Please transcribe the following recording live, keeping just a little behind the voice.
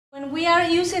When we are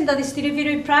using the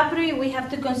distributive property, we have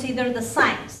to consider the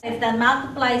signs. If that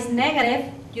multiplies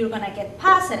negative, you're going to get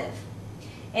positive.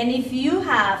 And if you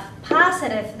have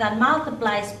positive that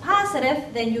multiplies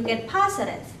positive, then you get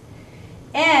positive.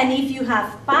 And if you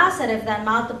have positive that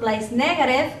multiplies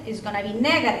negative, it's going to be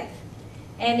negative.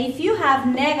 And if you have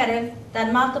negative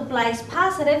that multiplies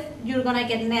positive, you're going to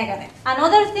get negative.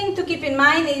 Another thing to keep in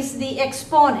mind is the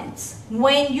exponents.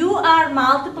 When you are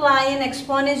multiplying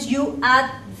exponents, you add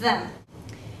them.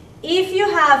 If you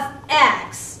have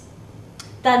x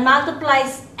that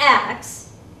multiplies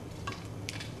x,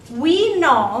 we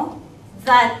know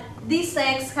that this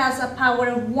x has a power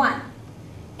of 1.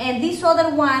 And this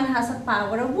other one has a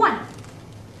power of 1.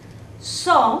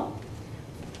 So,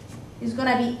 it's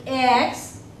going to be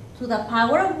x to the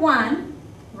power of 1,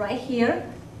 right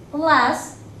here,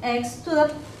 plus x to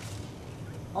the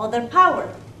other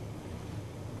power.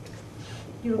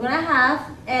 You're going to have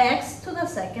x to the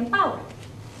second power.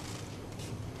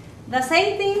 The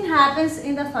same thing happens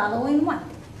in the following one.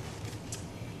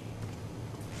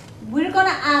 We're going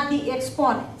to add the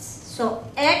exponents. So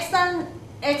x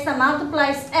that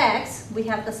multiplies x, we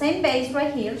have the same base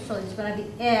right here, so it's going to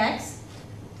be x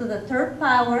to the third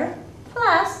power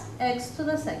plus x to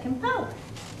the second power.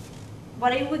 What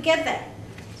did we get there?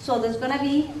 So there's going to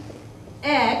be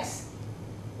x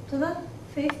to the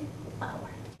fifth power.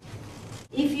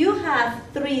 If you have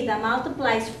 3 that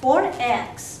multiplies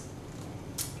 4x,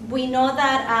 we know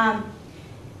that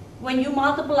when you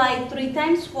multiply 3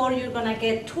 times 4, you're going to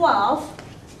get 12.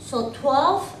 So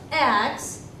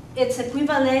 12x, it's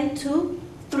equivalent to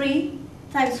 3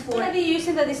 times 4. We're going to be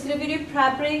using the distributive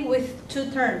property with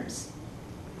 2 terms.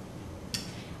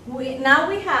 Now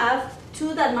we have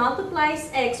 2 that multiplies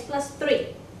x plus 3.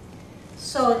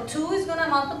 So 2 is going to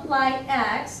multiply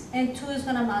x and 2 is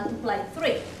going to multiply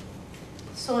 3.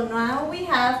 So now we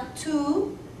have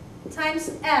 2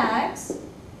 times x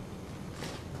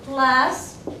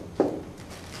plus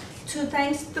 2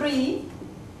 times 3.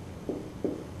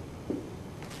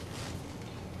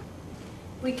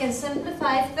 We can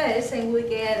simplify this and we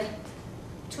get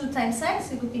 2 times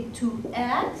x, it would be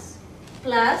 2x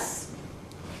plus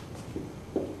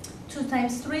 2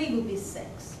 times 3 would be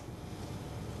 6.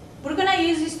 We're going to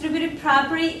use distributive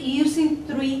property using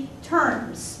 3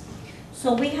 terms.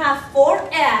 So we have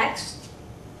 4x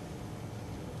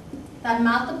that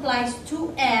multiplies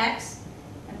 2x,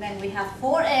 and then we have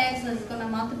 4x that is going to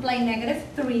multiply negative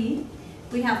 3.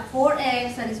 We have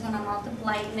 4x that is going to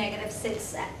multiply negative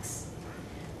 6x.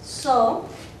 So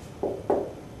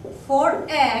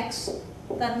 4x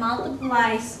that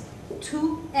multiplies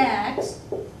 2x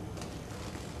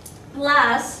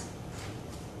plus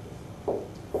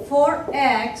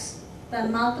 4x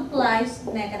that multiplies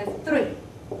negative 3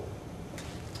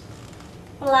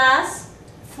 plus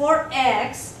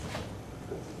 4x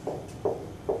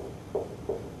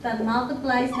that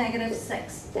multiplies negative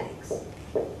 6x.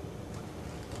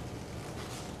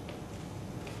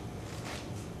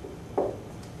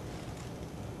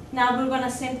 Now we're going to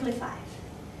simplify.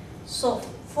 So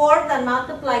 4 that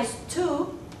multiplies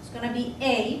 2 is going to be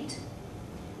 8.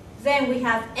 Then we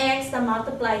have x that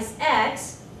multiplies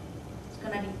x. It's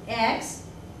going to be x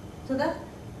to the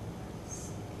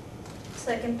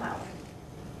second power.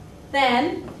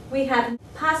 Then we have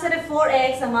positive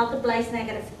 4x that multiplies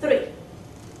negative 3.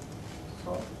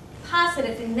 So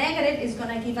positive and negative is going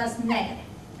to give us negative.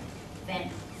 Then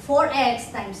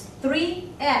 4x times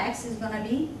 3x is going to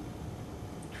be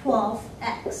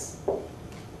 12x.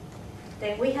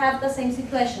 Then we have the same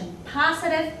situation.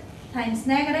 Positive times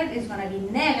negative is going to be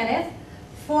negative.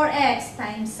 4x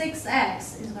times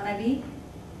 6x is going to be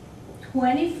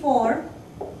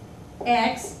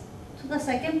 24x to the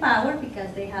second power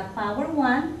because they have power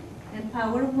 1 and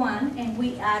power 1, and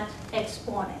we add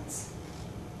exponents.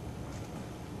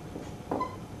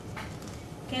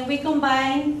 Can we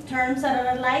combine terms that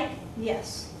are alike?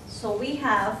 Yes. So we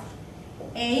have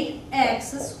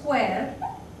 8x squared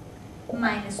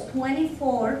minus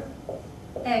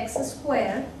 24x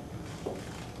squared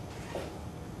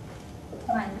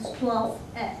minus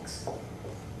 12x.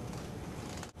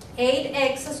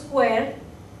 8x squared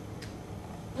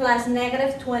plus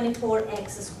negative 24x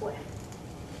squared.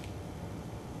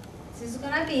 This is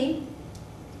going to be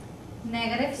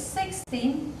negative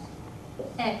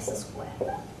 16x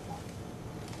squared.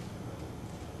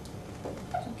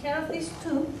 Take care of these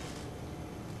two.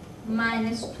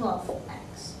 Minus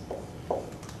 12x.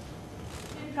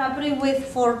 Property with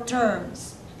 4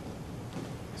 terms.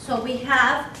 So we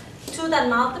have 2 that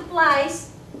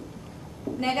multiplies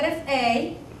negative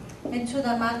a, and 2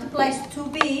 that multiplies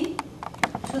 2b,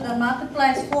 2 that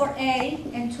multiplies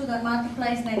 4a, and 2 that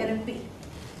multiplies negative b.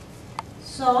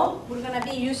 So we're going to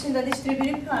be using the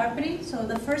distributive property. So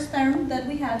the first term that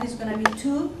we have is going to be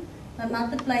 2 that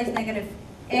multiplies negative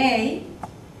a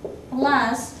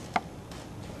plus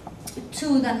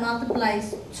 2 that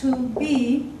multiplies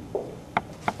 2b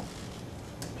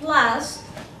plus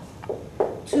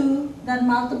 2 that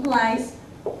multiplies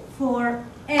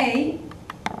 4a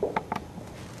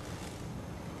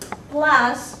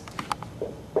plus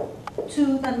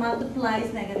 2 that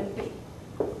multiplies negative b.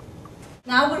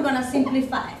 Now we're going to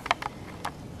simplify.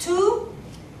 2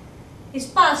 is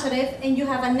positive and you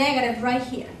have a negative right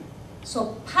here.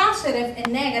 So positive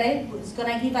and negative is going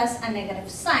to give us a negative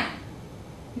sign.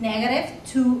 Negative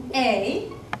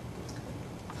 2a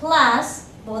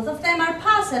plus, both of them are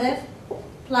positive,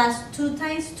 plus 2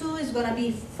 times 2 is going to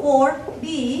be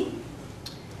 4b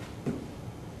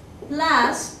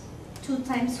plus 2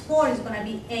 times 4 is going to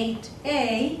be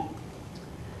 8a.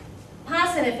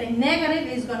 Positive and negative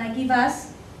is going to give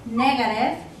us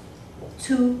negative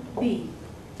 2b.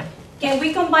 Can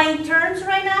we combine terms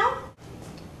right now?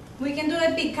 We can do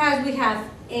it because we have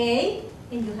a,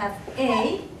 and you have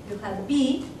a, you have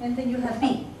b, and then you have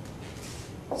b.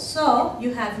 So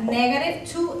you have negative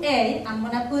 2a. I'm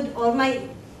going to put all my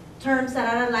terms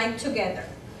that are alike together.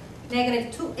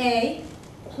 Negative 2a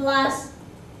plus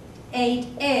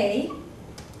 8a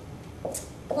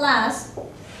plus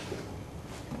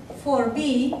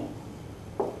 4b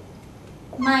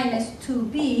minus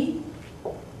 2b.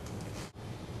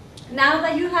 Now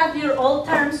that you have your all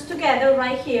terms together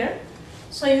right here,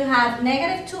 so you have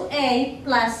negative 2a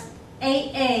plus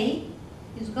 8a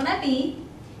is going to be,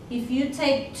 if you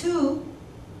take 2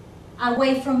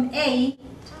 away from a,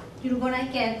 you're going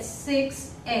to get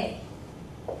 6a.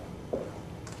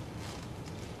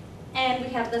 And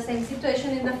we have the same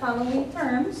situation in the following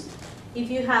terms.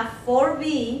 If you have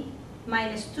 4b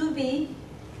minus 2b,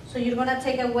 so you're going to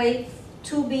take away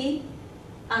 2b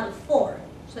out of 4.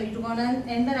 So you're going to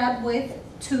end up with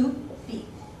 2b.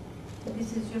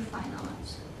 This is your final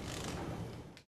answer.